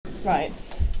Right.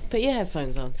 Put your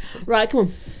headphones on. Right, come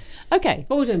on. Okay.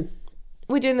 What are we doing?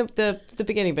 We're doing the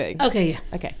beginning bit. Okay, yeah.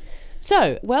 Okay.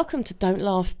 So, welcome to Don't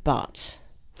Laugh But.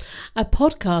 A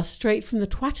podcast straight from the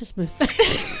Twatmosphere.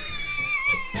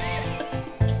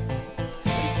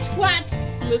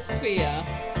 Twatmosphere.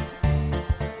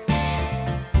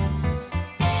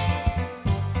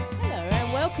 Hello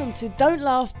and welcome to Don't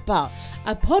Laugh But.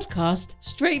 A podcast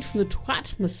straight from the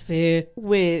Twatmosphere.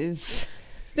 With...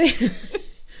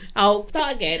 Oh,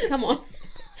 start again. Come on.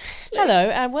 Hello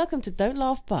and welcome to Don't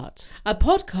Laugh But. A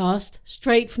podcast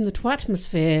straight from the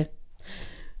Twatmosphere.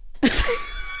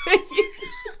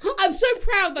 I'm so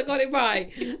proud that I got it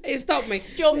right. It stopped me. Do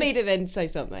you want me to then say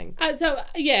something?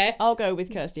 Yeah. I'll go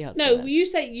with Kirsty Hudson. No, then. you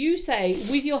say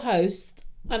with your host,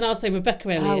 and I'll say Rebecca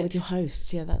Elliott. Oh, with your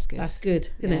host. Yeah, that's good. That's good,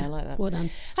 isn't it? Yeah, I like that. Well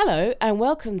done. Hello and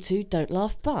welcome to Don't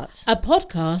Laugh But. A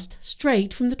podcast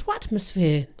straight from the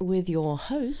Twatmosphere. With your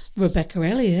hosts... Rebecca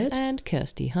Elliott. And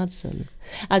Kirsty Hudson.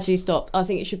 Actually, stop. I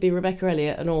think it should be Rebecca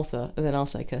Elliott, an author, and then I'll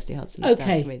say Kirsty Hudson, a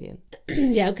stand-up comedian.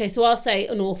 Yeah, okay, so I'll say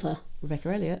an author.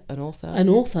 Rebecca Elliott, an author. An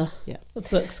author? Yeah. Of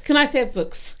books. Can I say of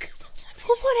books?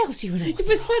 Well, what else are you an author? If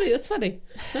it's funny, that's funny.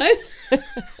 No?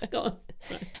 Go on.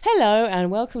 Right. Hello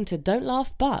and welcome to Don't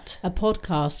Laugh But. A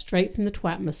podcast straight from the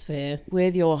Twatmosphere.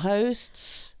 With your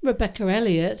hosts... Rebecca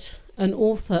Elliott, an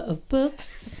author of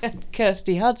books. And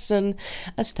Kirsty Hudson,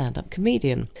 a stand-up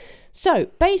comedian. So,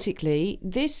 basically,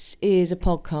 this is a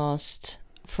podcast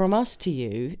from us to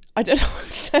you. I don't know what I'm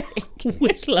saying.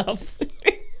 With love.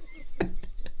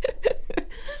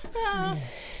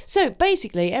 So,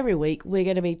 basically, every week we're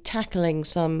going to be tackling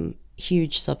some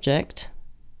huge subject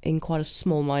in quite a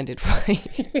small-minded way.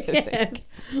 Yes.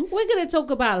 We're going to talk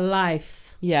about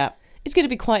life. Yeah. It's going to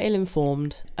be quite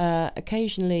ill-informed,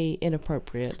 occasionally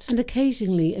inappropriate. And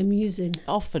occasionally amusing.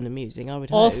 Often amusing, I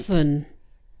would hope. Often,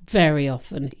 very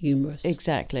often humorous.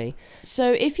 Exactly.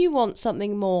 So if you want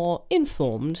something more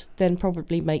informed, then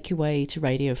probably make your way to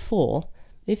Radio 4.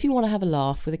 If you want to have a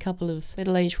laugh with a couple of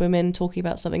middle-aged women talking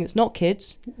about something that's not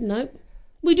kids. No.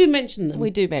 We do mention them.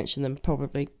 We do mention them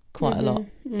probably quite a lot.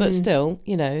 But still,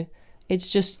 you know, it's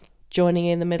just joining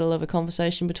in the middle of a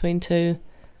conversation between two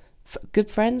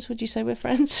good friends. Would you say we're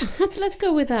friends? Let's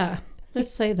go with that.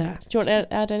 Let's say that. Do you want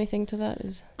to add anything to that?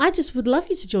 I just would love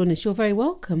you to join us. You're very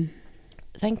welcome.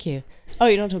 Thank you. Oh,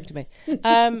 you're not talking to me.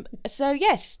 So,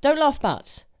 yes, Don't Laugh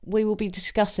But. We will be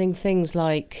discussing things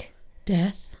like...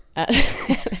 Death.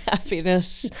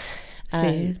 Happiness.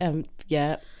 Fear.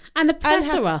 Yeah. And a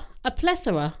plethora.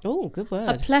 Oh, good word.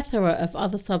 A plethora of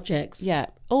other subjects. Yeah.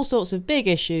 All sorts of big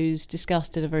issues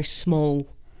discussed in a very small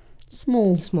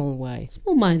way.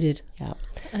 Small-minded. Yeah.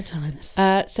 At times.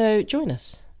 So join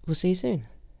us. We'll see you soon.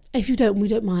 If you don't, we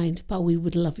don't mind, but we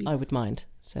would love you. I would mind.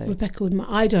 So Rebecca would mind.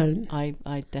 I don't. I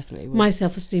definitely would. My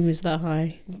self-esteem is that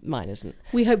high. Mine isn't.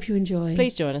 We hope you enjoy.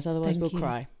 Please join us, otherwise Thank we'll you.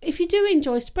 cry. If you do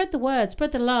enjoy, spread the word,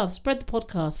 spread the love, spread the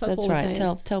podcast. That's what right. we're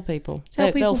saying. Tell people. Tell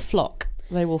people. They'll flock.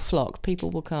 They will flock.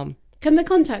 People will come. Can they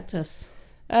contact us?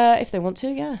 If they want to,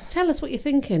 yeah. Tell us what you're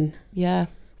thinking. Yeah.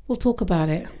 We'll talk about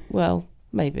it. Well,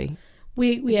 maybe.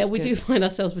 We do find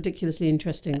ourselves ridiculously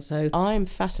interesting, so I'm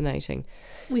fascinating.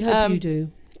 we hope you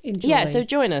do. Enjoy. Yeah, so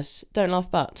join us. Don't Laugh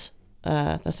But.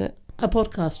 That's it. A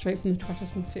podcast straight from the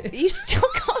Twatmosphere. You still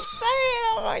can't say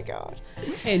it. Oh my god.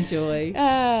 Enjoy.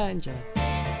 Enjoy.